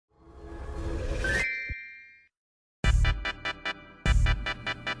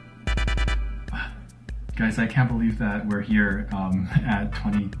Guys, I can't believe that we're here at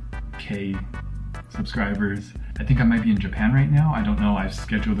 20k subscribers. I think I might be in Japan right now. I don't know. I've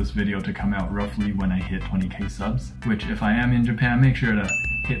scheduled this video to come out roughly when I hit 20k subs, which if I am in Japan, make sure to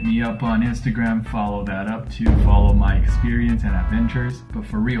hit me up on Instagram, follow that up to follow my experience and adventures. But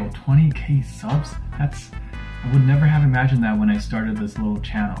for real, 20k subs? I would never have imagined that when I started this little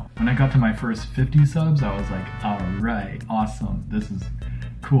channel. When I got to my first 50 subs, I was like, alright, awesome, this is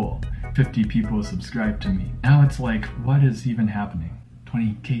cool. 50 people subscribed to me. Now it's like, what is even happening?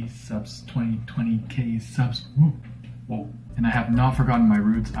 20k subs, 20k subs, woo, whoa. And I have not forgotten my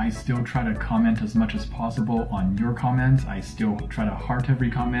roots. I still try to comment as much as possible on your comments. I still try to heart every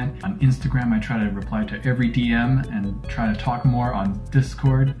comment. On Instagram, I try to reply to every DM and try to talk more on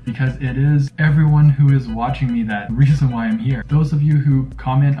Discord, because it is everyone who is watching me that reason why I'm here. Those of you who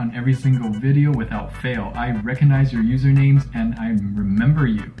comment on every single video without fail, I recognize your usernames and I remember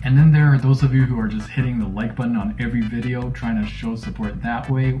you. And then there are those of you who are just hitting the like button on every video, trying to show support that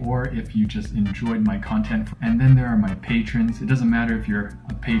way, or if you just enjoyed my content. And then there are my patrons. It doesn't matter if you're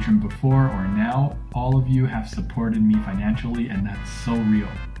a patron before or now, all of you have supported me financially, and that's so real.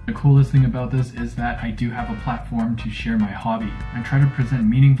 The coolest thing about this is that I do have a platform to share my hobby. I try to present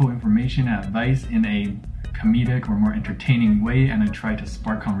meaningful information and advice in a comedic or more entertaining way, and I try to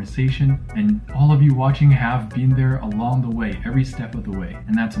spark conversation, and all of you watching have been there along the way, every step of the way,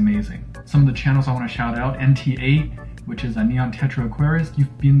 and that's amazing. Some of the channels I want to shout out: NTA, which is a Neon Tetra Aquarist.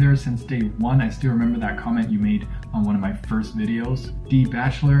 You've been there since day one. I still remember that comment you made on one of my first videos. D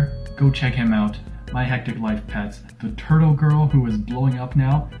Bachelor, go check him out. My Hectic Life Pets. The Turtle Girl, who is blowing up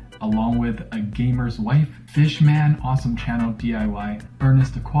now, along with a gamer's wife. Fishman, awesome channel, DIY.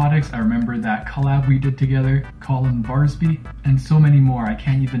 Ernest Aquatics, I remember that collab we did together. Colin Barsby, and so many more. I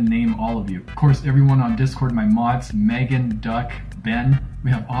can't even name all of you. Of course, everyone on Discord, my mods, Megan, Duck, Ben. We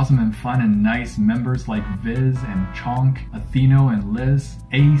have awesome and fun and nice members like Viz and Chonk, Atheno and Liz,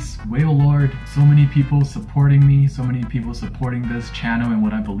 Ace, Whale Lord. So many people supporting me, so many people supporting this channel and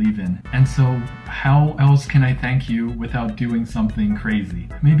what I believe in. And so how else can I thank you without doing something crazy?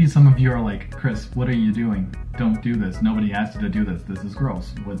 Maybe some of you are like, Chris, what are you doing? Don't do this. Nobody asked you to do this. This is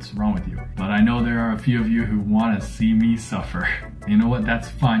gross. What's wrong with you? But I know there are a few of you who want to see me suffer. You know what? That's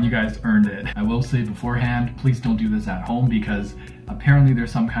fine. You guys earned it. I will say beforehand, please don't do this at home, because apparently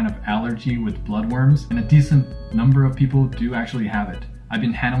there's some kind of allergy with bloodworms, and a decent number of people do actually have it. I've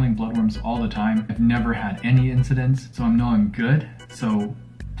been handling bloodworms all the time. I've never had any incidents, so I know I'm good. So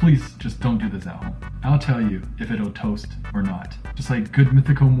please just don't do this at home. I'll tell you if it'll toast or not. Just like Good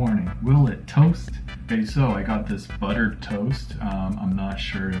Mythical Morning. Will it toast? Okay, so I got this buttered toast. I'm not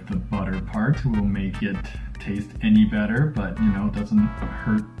sure if the butter part will make it taste any better, but you know, it doesn't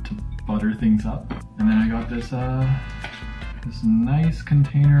hurt to butter things up. And then I got this nice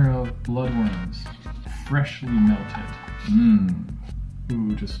container of bloodworms, freshly melted.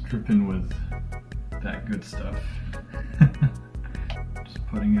 Ooh, just dripping with that good stuff. Just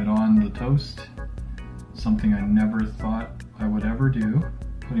putting it on the toast. Something I never thought I would ever do,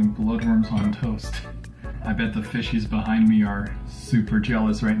 putting bloodworms on toast. I bet the fishies behind me are super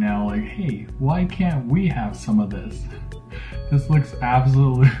jealous right now, like, hey, why can't we have some of this? This looks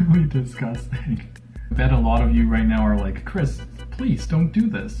absolutely disgusting. I bet a lot of you right now are like, Chris, please don't do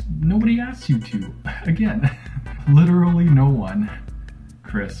this. Nobody asked you to. Again, literally no one.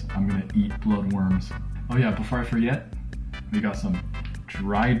 Chris, I'm gonna eat bloodworms. Oh yeah, before I forget, we got some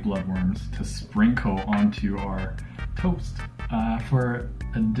dried bloodworms to sprinkle onto our toast. For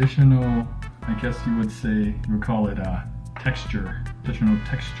additional, I guess you would say, you would call it texture, additional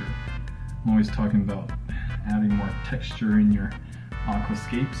texture. I'm always talking about adding more texture in your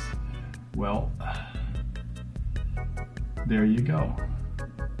aquascapes. Well, there you go.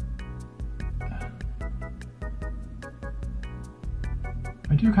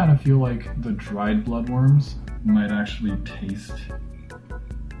 I do kind of feel like the dried bloodworms might actually taste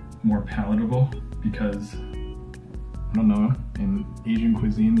more palatable, because I don't know, in Asian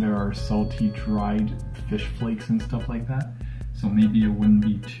cuisine there are salty dried fish flakes and stuff like that, so maybe it wouldn't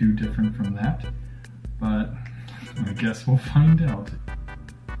be too different from that, but I guess we'll find out.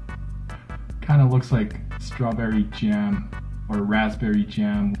 Kind of looks like strawberry jam or raspberry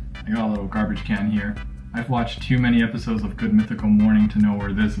jam. I got a little garbage can here. I've watched too many episodes of Good Mythical Morning to know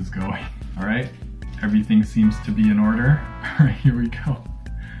where this is going. Alright, everything seems to be in order. Alright, here we go.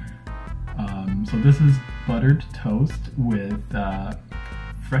 So this is buttered toast with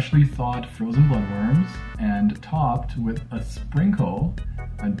freshly thawed frozen bloodworms and topped with a sprinkle,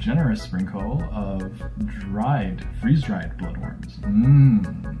 a generous sprinkle of dried, freeze-dried bloodworms.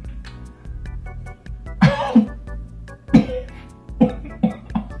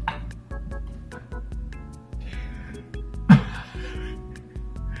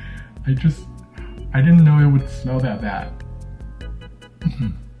 I didn't know it would smell that bad.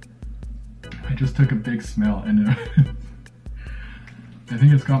 I just took a big smell and I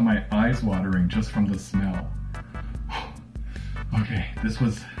think it's got my eyes watering just from the smell. Okay, this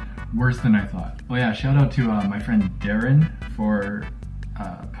was worse than I thought. Oh yeah, shout out to my friend Darren for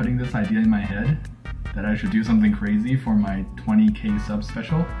putting this idea in my head that I should do something crazy for my 20k sub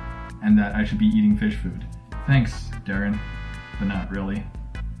special and that I should be eating fish food. Thanks, Darren, but not really.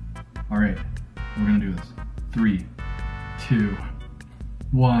 Alright, we're gonna do this. 3, 2,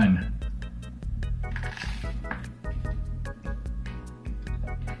 1.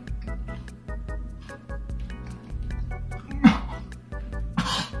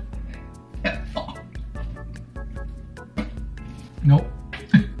 Nope.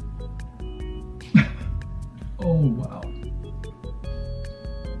 Oh wow.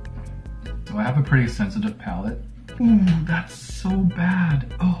 So I have a pretty sensitive palate. Ooh, that's so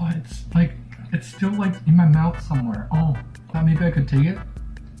bad. Oh, it's like, it's still like in my mouth somewhere. Oh, thought maybe I could take it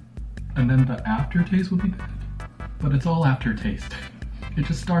and then the aftertaste would be bad. But it's all aftertaste. It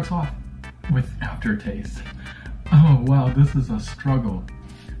just starts off with aftertaste. Oh wow, this is a struggle.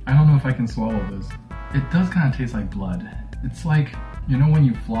 I don't know if I can swallow this. It does kind of taste like blood. It's like, you know when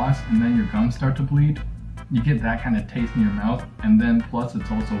you floss and then your gums start to bleed? You get that kind of taste in your mouth, and then plus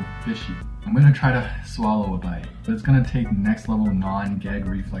it's also fishy. I'm gonna try to swallow a bite, but it's gonna take next level non-gag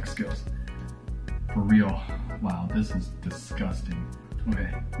reflex skills. For real. Wow, this is disgusting.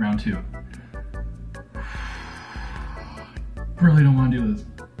 Okay, round 2. Really don't want to do this.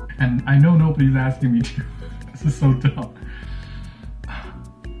 And I know nobody's asking me to. This is so dumb.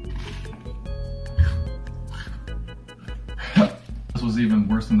 This was even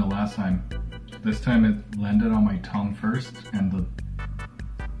worse than the last time. This time it landed on my tongue first, and the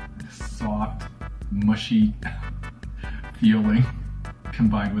soft, mushy feeling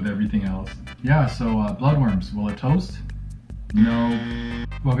combined with everything else. Yeah, so bloodworms, will it toast? No.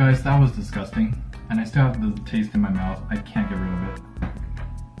 Well guys, that was disgusting. And I still have the taste in my mouth. I can't get rid of it.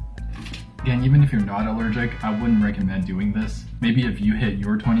 Again, even if you're not allergic, I wouldn't recommend doing this. Maybe if you hit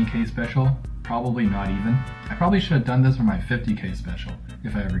your 20k special, probably not even. I probably should have done this for my 50k special,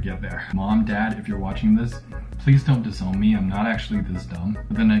 if I ever get there. Mom, Dad, if you're watching this, please don't disown me. I'm not actually this dumb.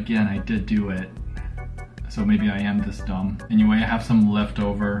 But then again, I did do it. So maybe I am this dumb. Anyway, I have some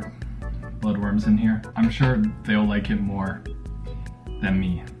leftover bloodworms in here. I'm sure they'll like it more than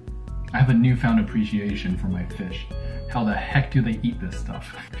me. I have a newfound appreciation for my fish. How the heck do they eat this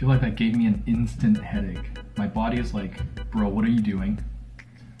stuff? I feel like that gave me an instant headache. My body is like, bro, what are you doing?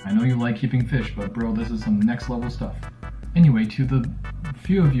 I know you like keeping fish, but bro, this is some next level stuff. Anyway, to the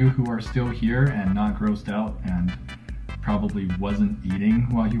few of you who are still here and not grossed out and probably wasn't eating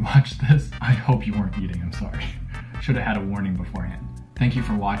while you watched this, I hope you weren't eating, I'm sorry. Should have had a warning beforehand. Thank you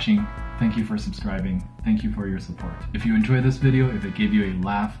for watching, thank you for subscribing, thank you for your support. If you enjoyed this video, if it gave you a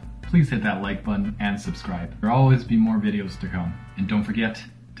laugh, please hit that like button and subscribe. There will always be more videos to come. And don't forget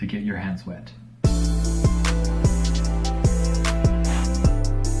to get your hands wet.